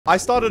I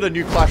started a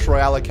new Clash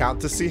Royale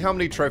account to see how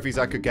many trophies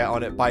I could get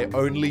on it by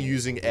only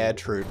using air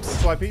troops.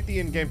 So I beat the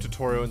in-game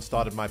tutorial and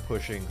started my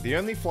pushing. The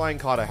only flying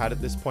card I had at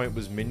this point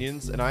was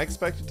minions, and I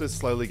expected to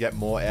slowly get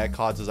more air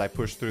cards as I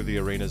pushed through the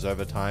arenas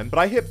over time. But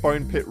I hit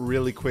Bone Pit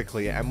really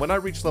quickly, and when I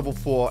reached level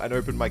 4 and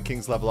opened my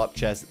King's level up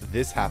chest,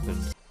 this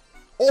happened.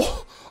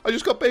 Oh, I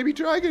just got Baby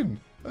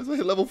Dragon. As I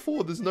hit level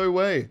 4, there's no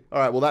way.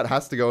 Alright, well that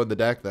has to go in the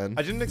deck then.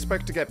 I didn't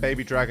expect to get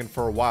Baby Dragon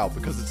for a while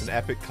because it's an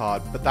epic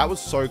card, but that was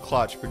so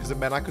clutch because it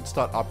meant I could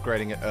start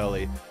upgrading it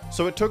early.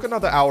 So it took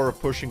another hour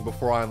of pushing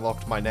before I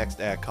unlocked my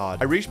next air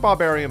card. I reached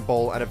Barbarian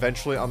Ball and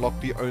eventually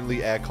unlocked the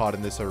only air card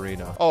in this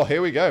arena. Oh,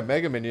 here we go,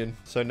 Mega Minion.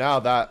 So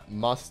now that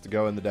must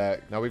go in the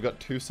deck. Now we've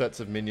got 2 sets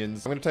of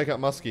minions. I'm gonna take out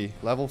Muskie.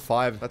 Level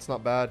 5, that's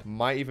not bad.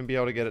 Might even be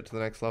able to get it to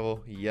the next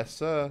level. Yes,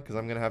 sir, because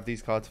I'm gonna have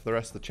these cards for the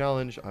rest of the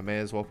challenge. I may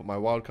as well put my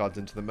wild cards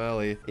into them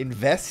early.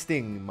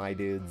 Investing, my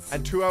dudes.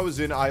 And 2 hours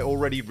in, I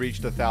already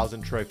reached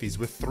 1,000 trophies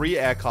with 3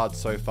 air cards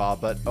so far,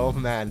 but oh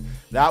man,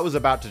 that was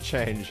about to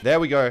change. There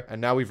we go, and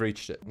now we've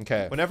reached it.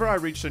 Okay, whenever I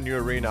reached a new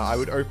arena, I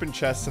would open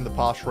chests in the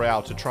past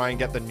Royale to try and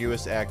get the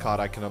newest air card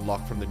I can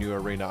unlock from the new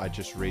arena I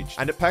just reached.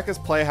 And at Pekka's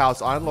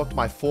Playhouse, I unlocked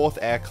my 4th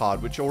air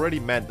card, which already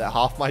meant that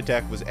half my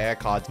deck was air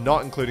cards,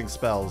 not including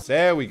spells.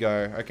 There we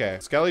go. Okay,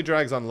 Skelly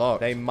Drag's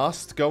unlocked. They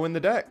must go in the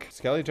deck.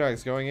 Skelly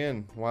Drag's going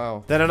in.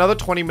 Wow. Then another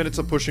 20 minutes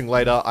of pushing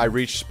later, I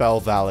reached Spell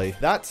Valley.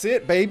 That's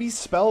it, baby.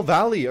 Spell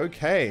Valley.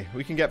 Okay,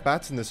 we can get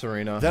bats in this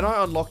arena. Then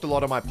I unlocked a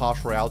lot of my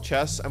past Royale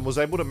chests and was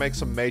able to make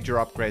some major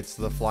upgrades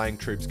to the flying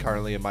troops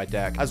currently in my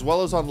deck, as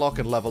well as unlock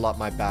and level up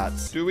my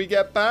bats. Do we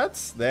get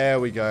bats? There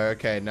we go.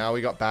 Okay, now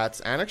we got bats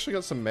and actually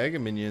got some Mega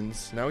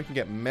Minions. Now we can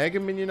get Mega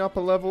Minion up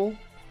a level.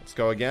 Let's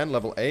go again,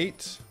 level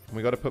 8. And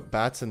we got to put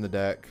bats in the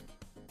deck.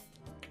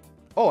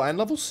 Oh, and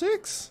level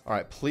 6. All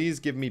right, please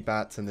give me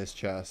bats in this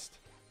chest.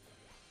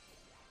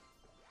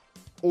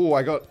 Oh,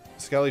 I got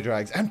Skelly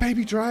Drags and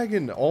Baby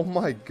Dragon. Oh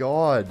my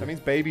god. That means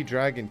Baby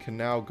Dragon can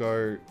now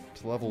go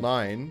to level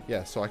 9.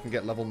 Yeah, so I can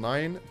get level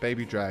 9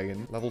 Baby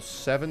Dragon, level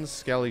 7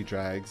 Skelly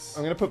Drags.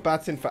 I'm going to put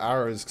bats in for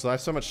arrows because I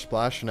have so much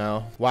splash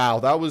now. Wow,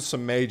 that was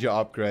some major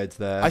upgrades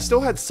there. I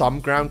still had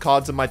some ground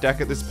cards in my deck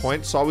at this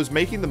point, so I was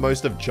making the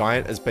most of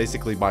Giant as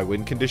basically my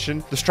win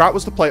condition. The strat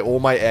was to play all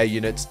my air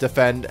units,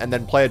 defend, and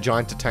then play a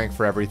Giant to tank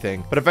for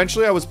everything. But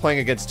eventually I was playing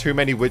against too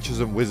many Witches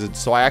and Wizards,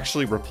 so I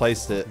actually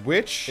replaced it.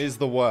 Which is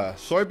the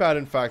worst. So bad,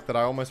 in fact, that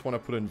I almost want to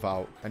put in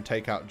Valk and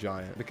take out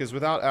Giant. Because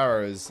without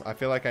arrows, I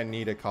feel like I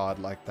need a card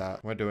like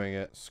that. We're doing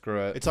it. Screw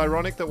it. It's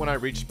ironic that when I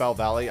reached Spell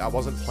Valley, I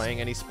wasn't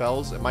playing any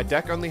spells, and my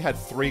deck only had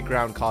 3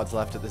 ground cards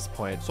left at this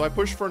point. So I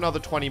pushed for another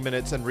 20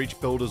 minutes and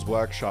reached Builder's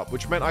Workshop,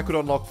 which meant I could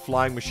unlock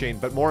Flying Machine,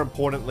 but more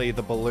importantly,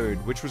 the Balloon,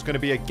 which was going to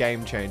be a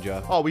game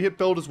changer. Oh, we hit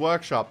Builder's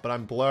Workshop, but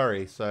I'm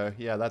blurry, so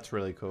yeah, that's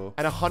really cool.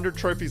 And 100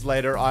 trophies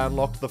later, I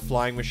unlocked the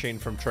Flying Machine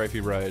from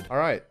Trophy Road. All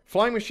right,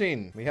 Flying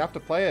Machine. We have to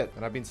play it,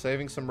 and I've been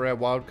saving some rare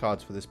wild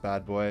cards for this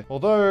bad boy.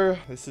 Although,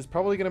 this is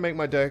probably going to make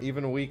my deck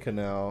even weaker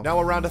now. Now,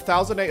 around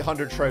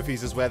 1,800 trophies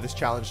is where this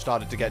challenge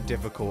started to get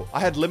difficult. I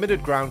had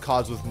limited ground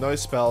cards with no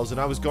spells, and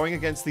I was going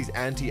against these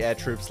anti-air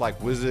troops like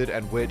Wizard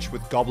and Witch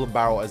with Goblin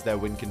Barrel as their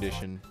win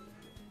condition.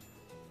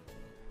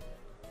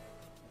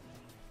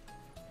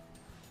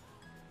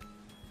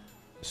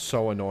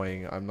 So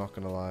annoying, I'm not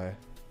gonna lie.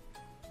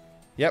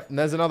 Yep, and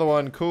there's another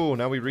one. Cool,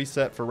 now we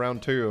reset for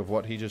round 2 of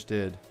what he just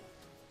did.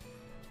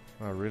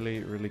 Wow,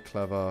 really, really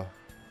clever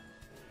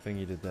thing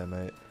you did there,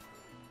 mate.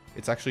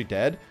 It's actually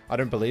dead? I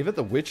don't believe it.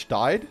 The Witch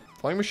died?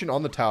 Flying Machine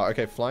on the tower.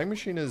 Okay, Flying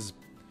Machine is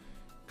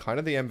kind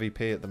of the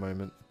MVP at the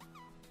moment.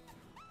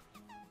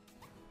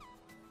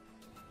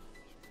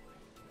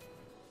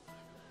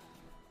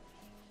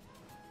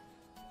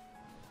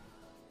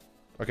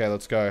 Okay,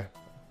 let's go.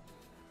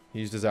 He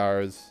used his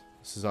arrows.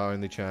 This is our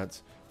only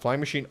chance. Flying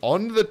Machine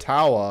on the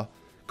tower.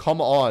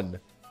 Come on.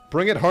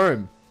 Bring it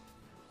home.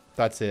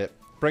 That's it.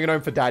 Bring it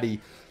home for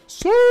daddy.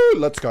 So,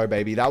 let's go,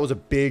 baby. That was a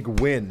big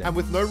win. And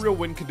with no real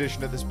win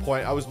condition at this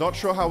point, I was not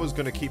sure how I was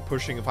going to keep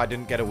pushing if I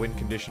didn't get a win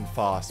condition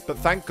fast. But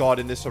thank God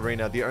in this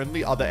arena, the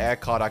only other air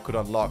card I could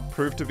unlock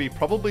proved to be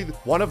probably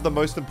one of the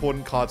most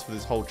important cards for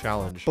this whole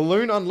challenge.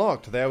 Balloon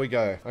unlocked. There we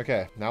go.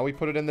 Okay, now we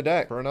put it in the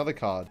deck for another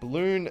card.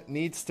 Balloon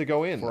needs to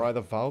go in for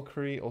either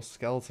Valkyrie or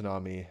Skeleton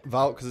Army.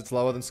 Valk, because it's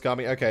lower than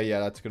Scummy. Okay, yeah,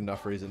 that's a good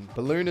enough reason.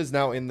 Balloon is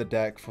now in the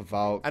deck for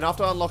Valk. And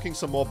after unlocking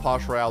some more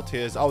Pass Royale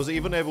tiers, I was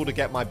even able to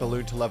get my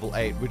Balloon to level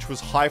 8, which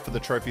was high for the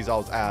trophies I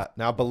was at.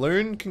 Now,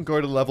 Balloon can go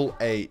to level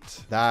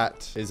 8.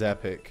 That is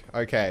epic.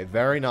 Okay,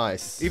 very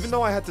nice. Even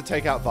though I had to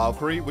take out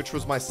Valkyrie, which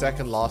was my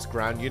second last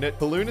ground unit,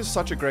 Balloon is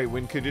such a great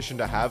win condition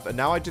to have, and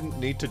now I didn't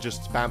need to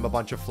just spam a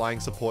bunch of flying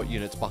support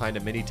units behind a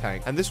mini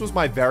tank. And this was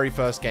my very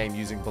first game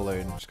using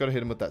Balloon. Just gotta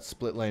hit him with that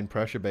split lane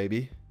pressure,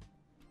 baby.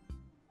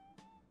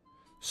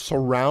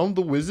 Surround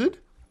the wizard?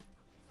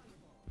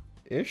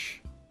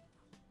 Ish.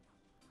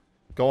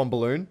 Go on,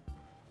 Balloon.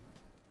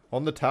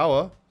 On the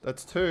tower.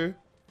 That's 2.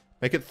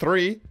 Make it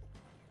 3.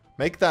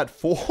 Make that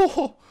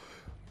 4.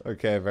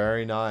 Okay,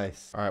 very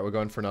nice. All right, we're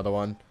going for another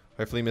one.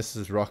 Hopefully misses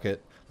his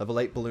rocket. Level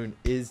 8 Balloon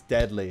is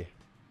deadly.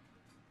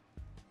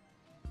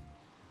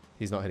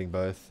 He's not hitting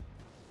both.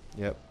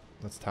 Yep.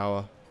 That's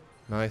tower.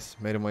 Nice.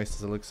 Made him waste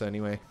his elixir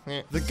anyway.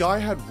 The guy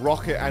had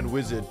rocket and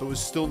wizard, but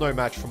was still no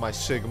match for my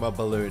Sigma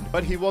balloon.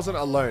 But he wasn't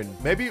alone.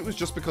 Maybe it was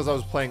just because I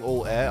was playing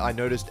all air. I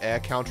noticed air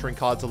countering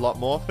cards a lot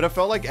more, but it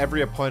felt like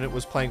every opponent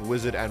was playing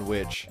wizard and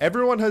witch.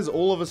 Everyone has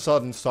all of a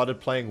sudden started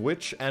playing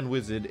witch and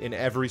wizard in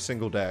every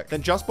single deck.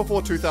 Then just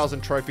before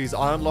 2000 trophies,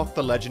 I unlocked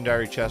the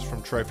legendary chest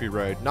from Trophy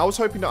Road. And I was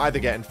hoping to either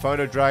get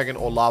Inferno Dragon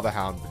or Lava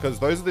Hound, because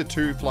those are the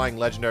two flying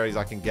legendaries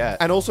I can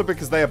get. And also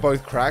because they are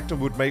both cracked and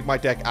would make my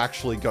deck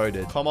actually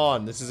goated. Come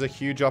on, this is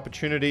a huge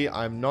opportunity.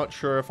 I'm not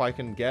sure if I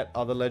can get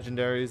other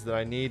legendaries that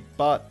I need,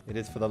 but it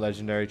is for the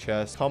legendary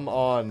chest. Come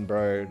on,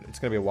 bro. It's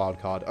gonna be a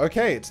wild card.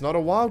 Okay, it's not a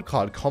wild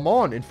card. Come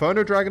on,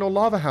 Inferno Dragon or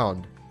Lava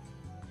Hound.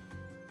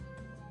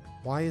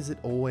 Why is it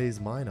always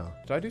minor?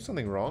 Did I do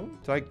something wrong?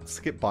 Did I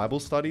skip Bible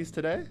studies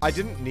today? I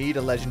didn't need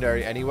a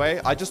legendary anyway.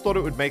 I just thought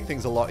it would make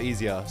things a lot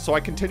easier. So I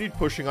continued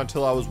pushing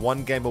until I was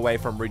one game away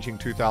from reaching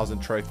 2000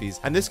 trophies.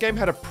 And this game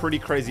had a pretty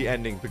crazy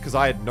ending because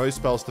I had no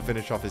spells to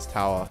finish off his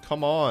tower.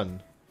 Come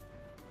on.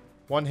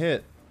 One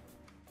hit.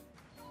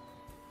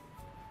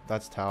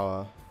 That's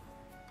tower.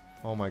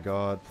 Oh my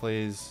god,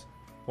 please.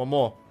 One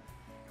more.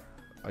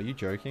 Are you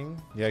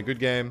joking? Yeah, good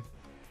game.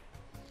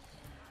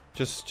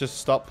 Just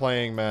stop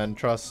playing, man.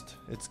 Trust.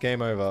 It's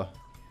game over.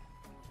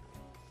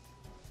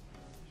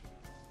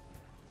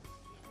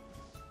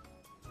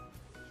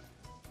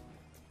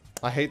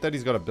 I hate that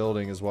he's got a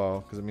building as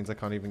well, because it means I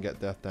can't even get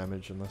death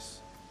damage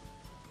unless...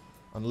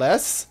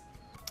 Unless?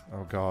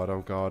 Oh god, oh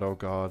god, oh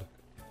god.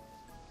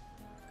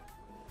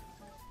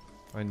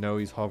 I know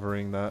he's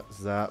hovering that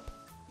zap.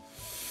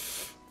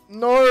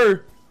 No!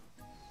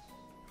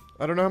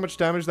 I don't know how much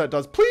damage that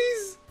does.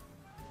 Please!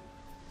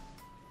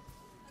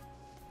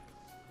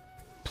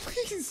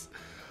 Please!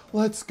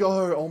 Let's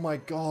go. Oh my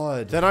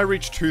god. Then I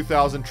reached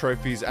 2000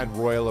 trophies and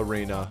Royal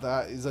Arena.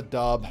 That is a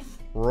dub.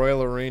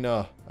 Royal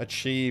Arena.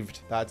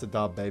 Achieved. That's a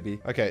dub, baby.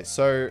 Okay,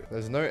 so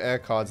there's no air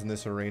cards in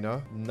this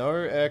arena. No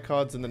air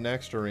cards in the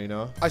next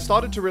arena. I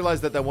started to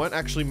realize that there weren't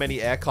actually many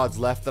air cards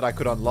left that I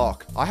could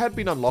unlock. I had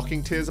been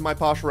unlocking tiers in my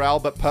past Royale,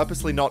 but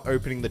purposely not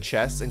opening the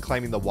chests and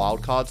claiming the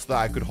wild cards so that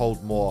I could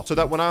hold more. So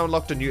that when I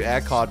unlocked a new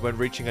air card when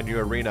reaching a new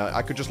arena,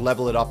 I could just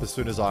level it up as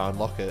soon as I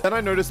unlock it. Then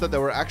I noticed that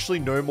there were actually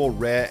no more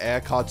rare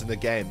air cards in the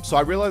game. So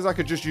I realized I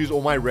could just use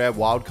all my rare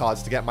wild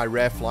cards to get my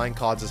rare flying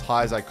cards as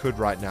high as I could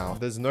right now.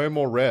 There's no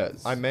more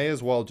rares. I may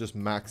as well just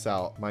max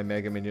out my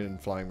Mega Minion and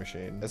Flying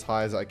Machine as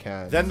high as I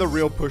can. Then the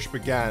real push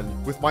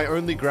began, with my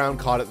only ground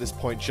card at this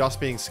point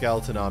just being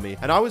Skeleton Army.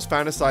 And I was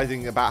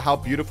fantasizing about how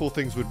beautiful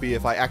things would be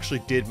if I actually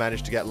did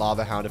manage to get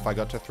Lava Hound if I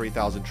got to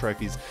 3000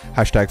 trophies.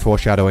 Hashtag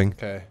foreshadowing.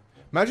 Okay.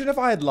 Imagine if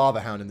I had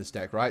Lava Hound in this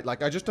deck, right?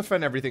 Like, I just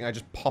defend everything, I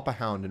just pop a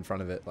Hound in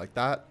front of it. Like,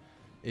 that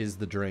is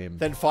the dream.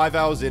 Then 5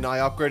 hours in, I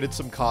upgraded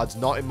some cards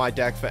not in my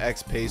deck for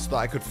XP so that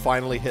I could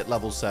finally hit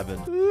level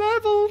 7.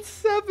 Level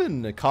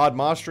 7! Card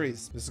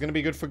masteries. This is going to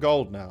be good for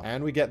gold now.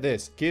 And we get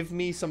this. Give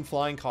me some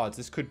flying cards.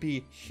 This could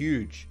be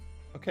huge.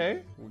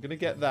 Okay, we're going to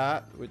get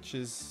that, which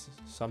is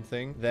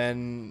something.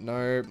 Then,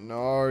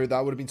 no, that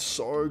would have been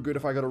so good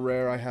if I got a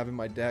rare I have in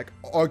my deck.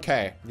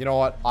 Okay, you know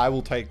what? I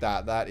will take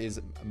that. That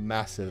is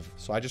massive.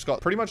 So I just got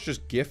pretty much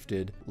just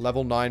gifted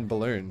level 9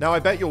 balloon. Now, I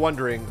bet you're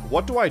wondering,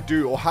 what do I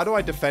do or how do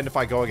I defend if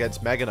I go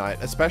against Mega Knight,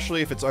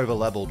 especially if it's over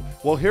leveled?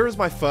 Well, here is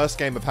my first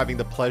game of having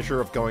the pleasure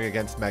of going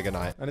against Mega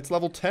Knight, and it's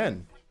level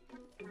 10.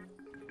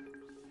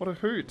 What a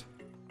hoot.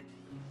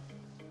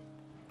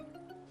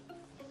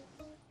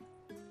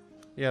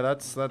 Yeah,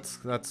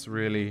 that's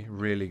really,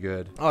 really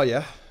good. Oh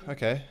yeah,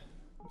 okay.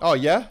 Oh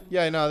yeah,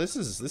 no, this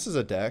is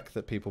a deck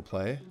that people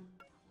play.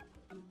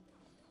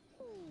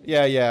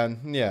 Yeah,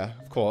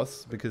 of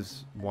course,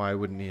 because why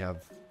wouldn't he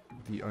have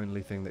the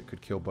only thing that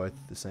could kill both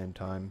at the same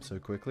time so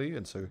quickly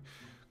and so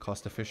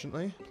cost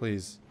efficiently?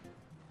 Please.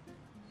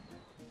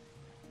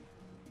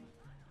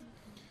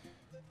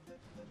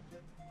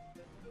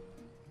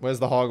 Where's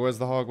the hog? Where's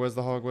the hog? Where's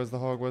the hog? Where's the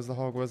hog? Where's the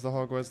hog? Where's the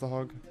hog? Where's the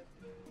hog?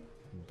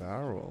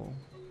 Barrel.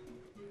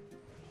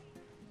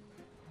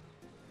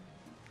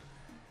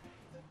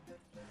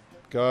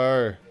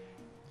 Go.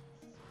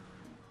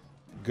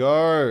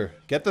 Go.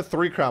 Get the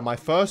 3 crown. My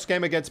first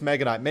game against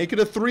Mega Knight. Make it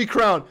a 3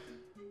 crown.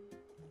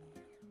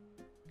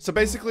 So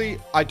basically,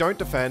 I don't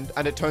defend,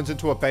 and it turns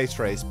into a base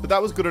race. But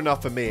that was good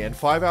enough for me, and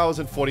 5 hours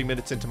and 40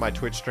 minutes into my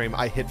Twitch stream,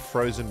 I hit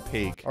Frozen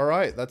Peak.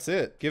 Alright, that's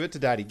it. Give it to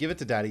daddy. Give it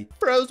to daddy.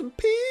 Frozen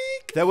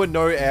Peak! There were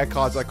no air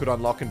cards I could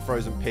unlock in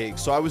Frozen Peak,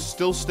 so I was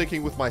still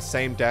sticking with my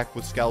same deck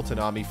with Skeleton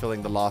Army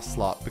filling the last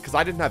slot, because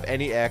I didn't have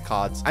any air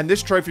cards. And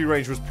this trophy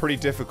range was pretty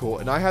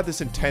difficult, and I had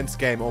this intense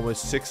game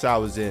almost 6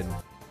 hours in.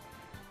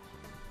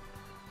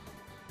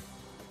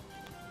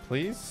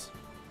 Please?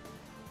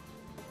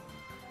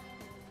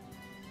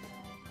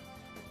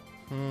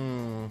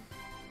 I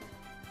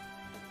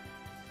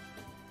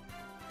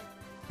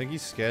think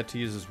he's scared to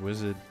use his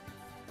wizard.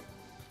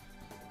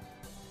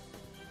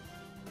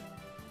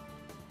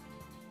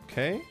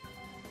 Okay.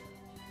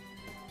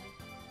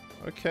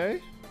 Okay.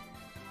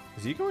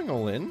 Is he going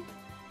all in?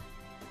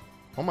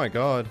 Oh my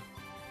god.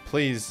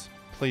 Please.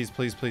 Please,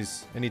 please,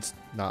 please. It needs...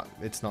 Nah,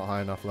 it's not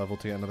high enough level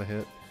to get another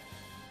hit.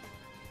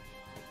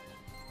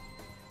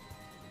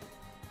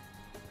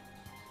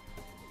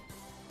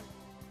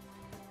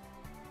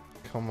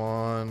 Come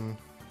on.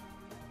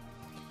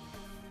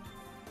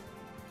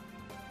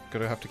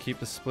 Gonna have to keep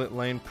the split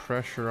lane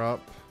pressure up.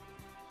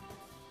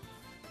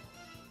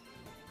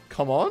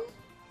 Come on?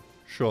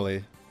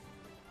 Surely.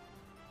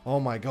 Oh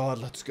my god,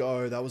 let's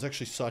go. That was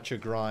actually such a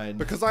grind.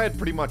 Because I had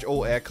pretty much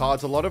all air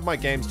cards, a lot of my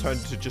games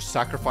turned to just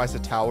sacrifice a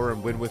tower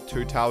and win with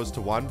 2 towers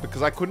to 1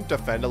 because I couldn't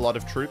defend a lot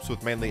of troops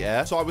with mainly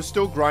air. So I was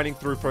still grinding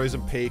through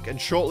Frozen Peak and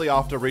shortly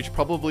after reached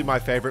probably my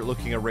favorite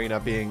looking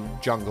arena being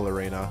Jungle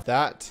Arena.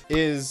 That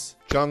is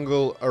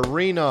Jungle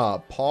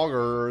Arena.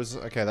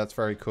 Poggers. Okay, that's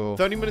very cool.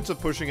 30 minutes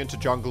of pushing into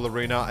Jungle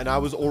Arena and I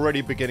was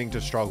already beginning to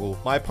struggle.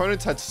 My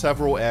opponents had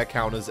several air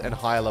counters and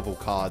higher level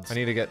cards. I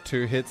need to get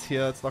 2 hits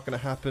here. It's not going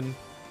to happen.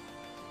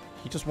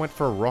 He just went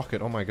for a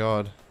rocket. Oh my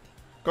god.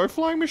 Go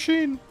flying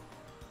machine.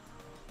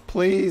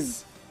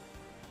 Please.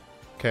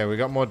 Okay, we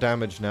got more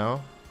damage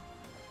now.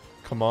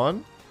 Come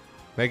on.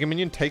 Mega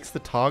Minion takes the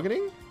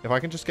targeting? If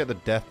I can just get the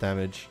death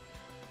damage.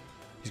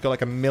 He's got like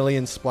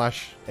 1,000,000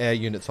 splash air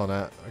units on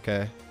that.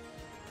 Okay.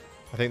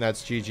 I think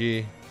that's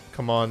GG.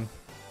 Come on.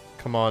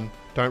 Come on.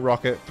 Don't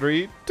rocket.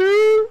 3,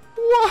 2,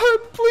 1,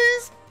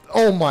 please.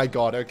 Oh my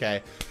god.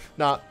 Okay.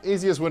 Nah,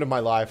 easiest win of my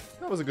life.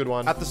 That was a good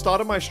one. At the start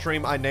of my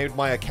stream, I named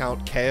my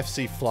account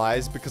KFC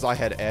Flies because I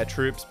had air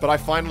troops, but I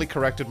finally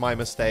corrected my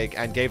mistake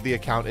and gave the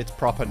account its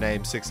proper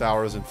name 6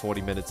 hours and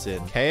 40 minutes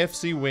in.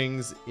 KFC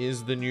Wings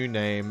is the new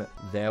name.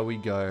 There we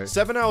go.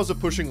 7 hours of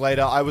pushing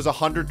later, I was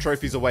 100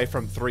 trophies away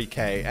from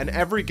 3K, and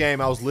every game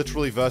I was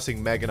literally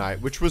versing Mega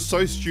Knight, which was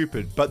so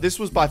stupid, but this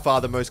was by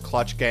far the most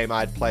clutch game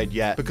I had played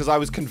yet because I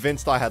was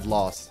convinced I had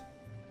lost.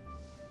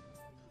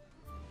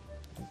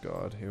 Oh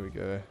god, here we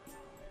go.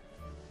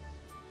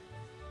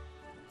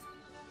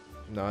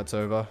 No, it's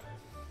over.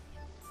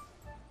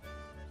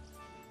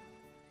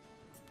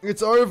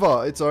 It's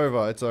over. It's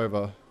over. It's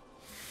over.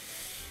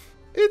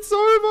 It's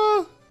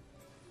over.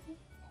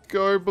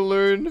 Go,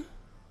 balloon.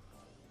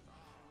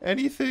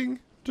 Anything.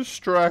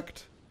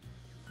 Distract.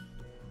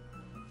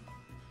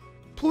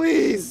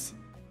 Please.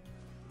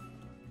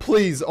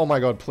 Please. Oh my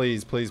god.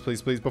 Please, please,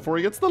 please, please. Before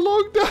he gets the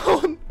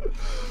lockdown.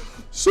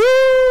 So,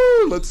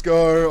 let's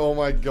go. Oh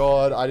my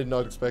god, I did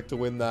not expect to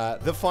win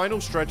that. The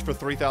final stretch for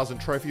 3,000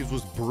 trophies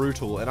was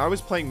brutal, and I was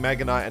playing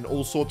Mega Knight and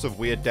all sorts of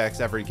weird decks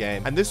every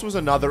game. And this was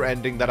another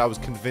ending that I was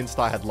convinced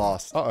I had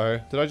lost. Uh-oh,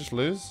 did I just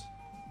lose?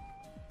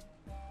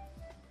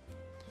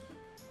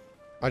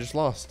 I just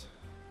lost.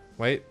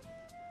 Wait,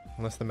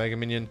 unless the Mega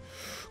Minion...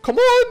 Come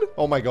on!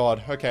 Oh my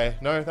god. Okay.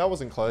 No, that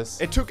wasn't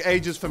close. It took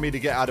ages for me to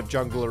get out of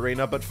Jungle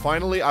Arena, but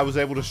finally I was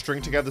able to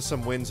string together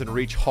some wins and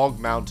reach Hog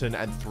Mountain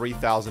and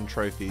 3,000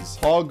 trophies.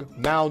 Hog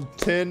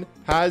Mountain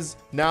has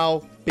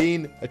now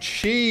been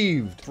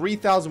achieved.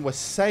 3,000 were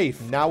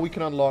safe. Now we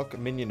can unlock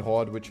Minion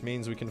Horde, which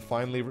means we can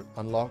finally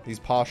unlock these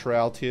Pass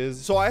Royale tiers.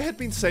 So I had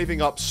been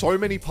saving up so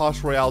many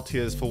Pass Royale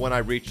tiers for when I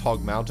reached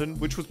Hog Mountain,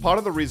 which was part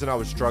of the reason I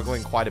was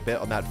struggling quite a bit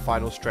on that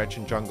final stretch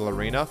in Jungle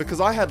Arena, because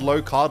I had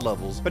low card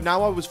levels. But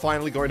now I was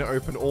finally going to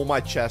open all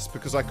my chests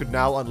because I could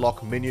now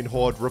unlock Minion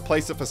Horde,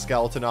 replace it for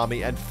Skeleton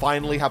Army, and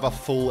finally have a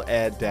full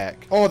air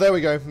deck. Oh, there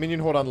we go. Minion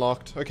Horde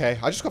unlocked. Okay,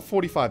 I just got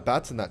 45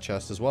 bats in that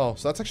chest as well.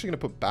 So that's actually going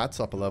to put bats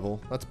up a level.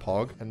 That's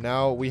Pog. And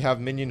now we have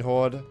Minion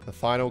Horde, the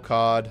final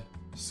card,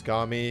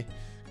 Skami.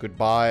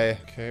 Goodbye.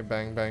 Okay,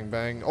 bang, bang,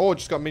 bang. Oh,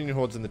 just got Minion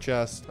Hordes in the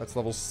chest. That's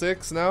level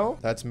 6 now.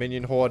 That's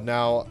Minion Horde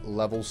now,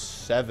 level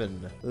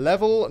 7.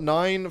 Level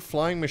 9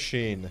 Flying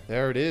Machine.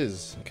 There it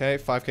is. Okay,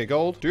 5k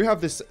gold. Do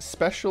have this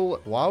special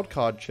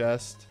wildcard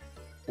chest.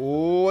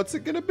 Oh, what's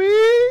it gonna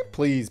be?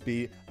 Please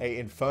be a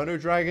Inferno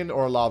Dragon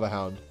or a Lava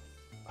Hound.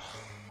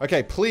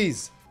 Okay,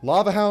 please.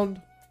 Lava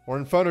Hound or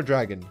Inferno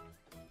Dragon.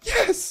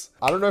 Yes!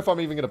 I don't know if I'm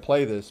even going to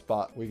play this,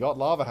 but we got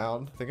Lava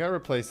Hound. I think I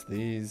replaced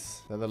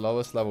these. They're the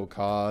lowest level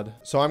card.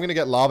 So I'm going to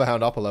get Lava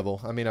Hound up a level.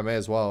 I mean, I may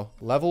as well.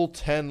 Level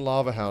 10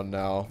 Lava Hound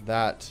now.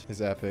 That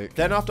is epic.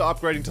 Then after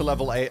upgrading to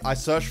level 8, I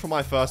searched for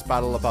my first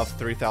battle above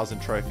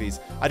 3,000 trophies.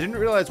 I didn't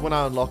realize when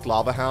I unlocked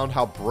Lava Hound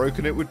how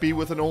broken it would be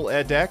with an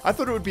all-air deck. I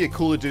thought it would be a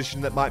cool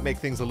addition that might make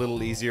things a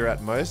little easier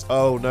at most.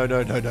 Oh, no,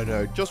 no, no, no,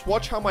 no. Just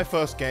watch how my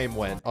first game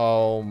went.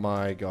 Oh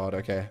my god,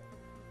 okay.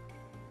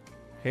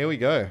 Here we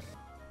go.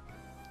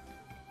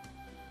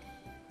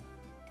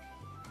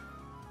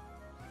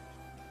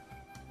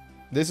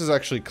 This is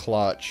actually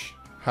clutch.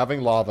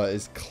 Having lava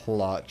is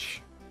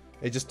clutch.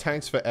 It just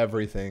tanks for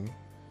everything.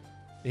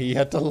 He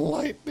had the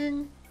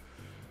lightning.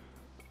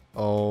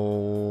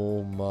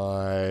 Oh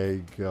my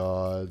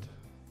god.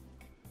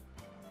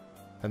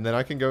 And then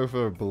I can go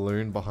for a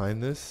balloon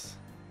behind this.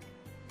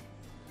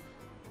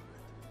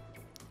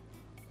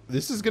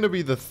 This is going to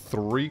be the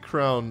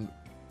 3-crown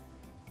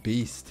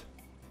beast.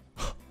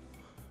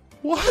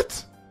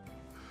 What?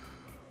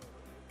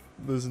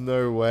 There's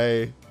no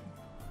way.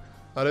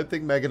 I don't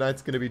think Mega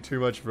Knight's going to be too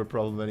much of a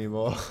problem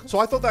anymore. So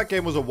I thought that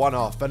game was a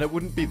one-off and it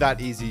wouldn't be that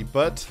easy,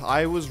 but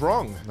I was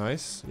wrong.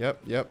 Nice.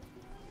 Yep, yep.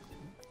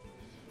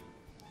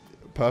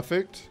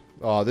 Perfect.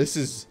 Oh, this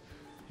is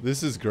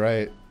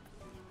great.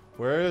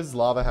 Where has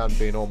Lava Hound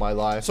been all my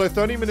life? So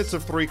 30 minutes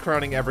of 3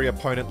 crowning every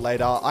opponent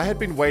later, I had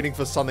been waiting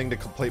for something to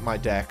complete my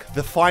deck.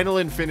 The final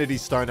Infinity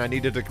Stone I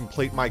needed to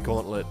complete my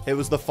gauntlet. It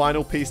was the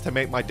final piece to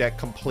make my deck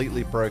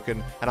completely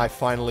broken, and I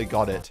finally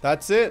got it.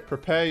 That's it.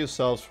 Prepare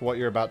yourselves for what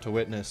you're about to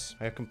witness.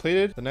 I have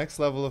completed the next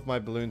level of my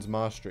Balloons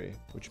Mastery,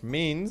 which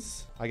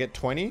means I get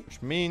 20,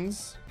 which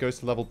means it goes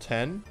to level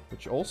 10,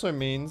 which also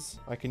means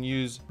I can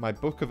use my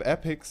Book of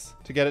Epics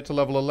to get it to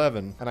level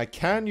 11. And I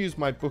can use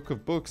my Book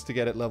of Books to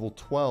get it level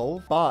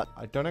 12, but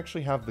I don't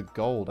actually have the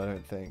gold, I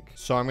don't think.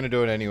 So I'm going to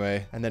do it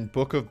anyway. And then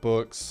Book of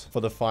Books for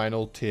the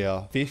final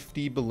tier.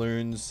 50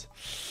 balloons.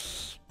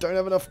 Don't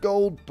have enough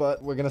gold,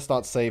 but we're gonna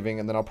start saving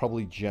and then I'll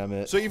probably gem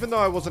it. So even though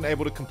I wasn't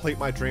able to complete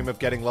my dream of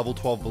getting level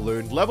 12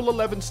 balloon, level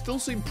 11 still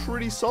seemed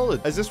pretty solid,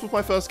 as this was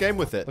my first game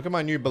with it. Look at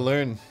my new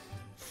balloon.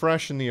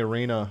 Fresh in the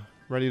arena,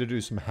 ready to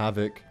do some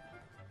havoc.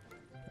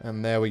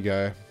 And there we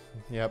go.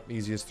 Yep,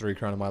 easiest 3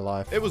 crown of my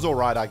life. It was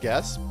alright, I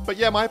guess. But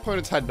yeah, my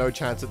opponents had no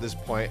chance at this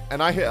point,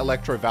 and I hit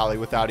Electro Valley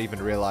without even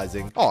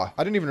realizing. Oh,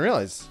 I didn't even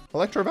realize.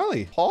 Electro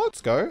Valley. Oh,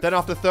 let's go. Then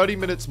after 30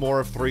 minutes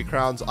more of 3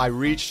 crowns, I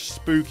reached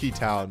Spooky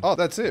Town. Oh,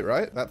 that's it,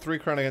 right? That 3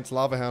 crown against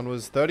Lava Hound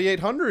was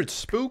 3,800.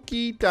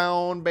 Spooky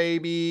Town,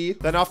 baby.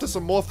 Then after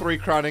some more 3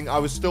 crowning, I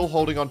was still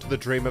holding on to the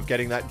dream of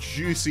getting that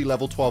juicy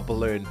level 12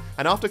 balloon.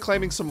 And after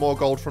claiming some more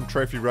gold from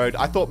Trophy Road,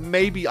 I thought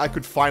maybe I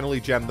could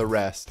finally gem the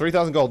rest.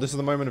 3,000 gold. This is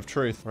the moment of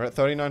truth. We're at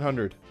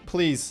 3,900.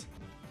 Please.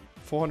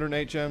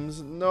 408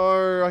 gems.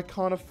 No, I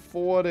can't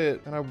afford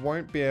it. And I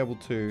won't be able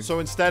to. So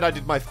instead, I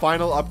did my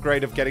final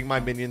upgrade of getting my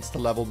minions to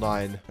level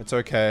 9. It's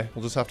okay.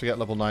 We'll just have to get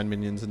level 9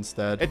 minions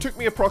instead. It took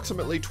me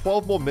approximately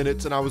 12 more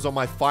minutes and I was on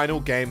my final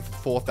game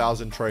for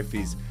 4,000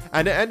 trophies.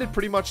 And it ended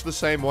pretty much the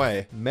same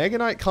way. Mega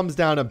Knight comes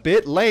down a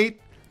bit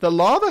late. The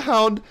Lava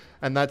Hound.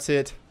 And that's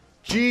it.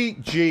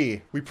 GG.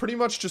 We pretty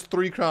much just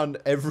 3 crowned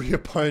every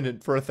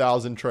opponent for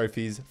 1,000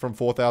 trophies from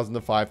 4,000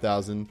 to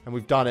 5,000. And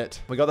we've done it.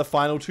 We got the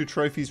final 2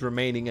 trophies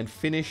remaining and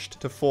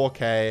finished to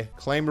 4K.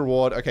 Claim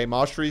reward. Okay,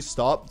 mastery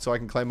stopped so I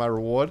can claim my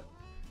reward.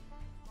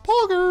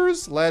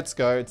 Poggers. Let's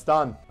go. It's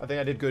done. I think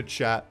I did good,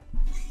 chat.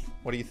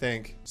 What do you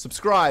think?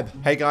 Subscribe.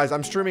 Hey guys,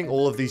 I'm streaming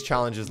all of these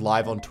challenges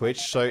live on Twitch.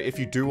 So if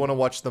you do want to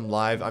watch them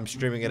live, I'm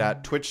streaming it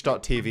at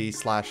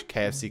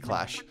twitch.tv/KFC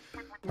Clash.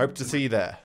 Hope to see you there.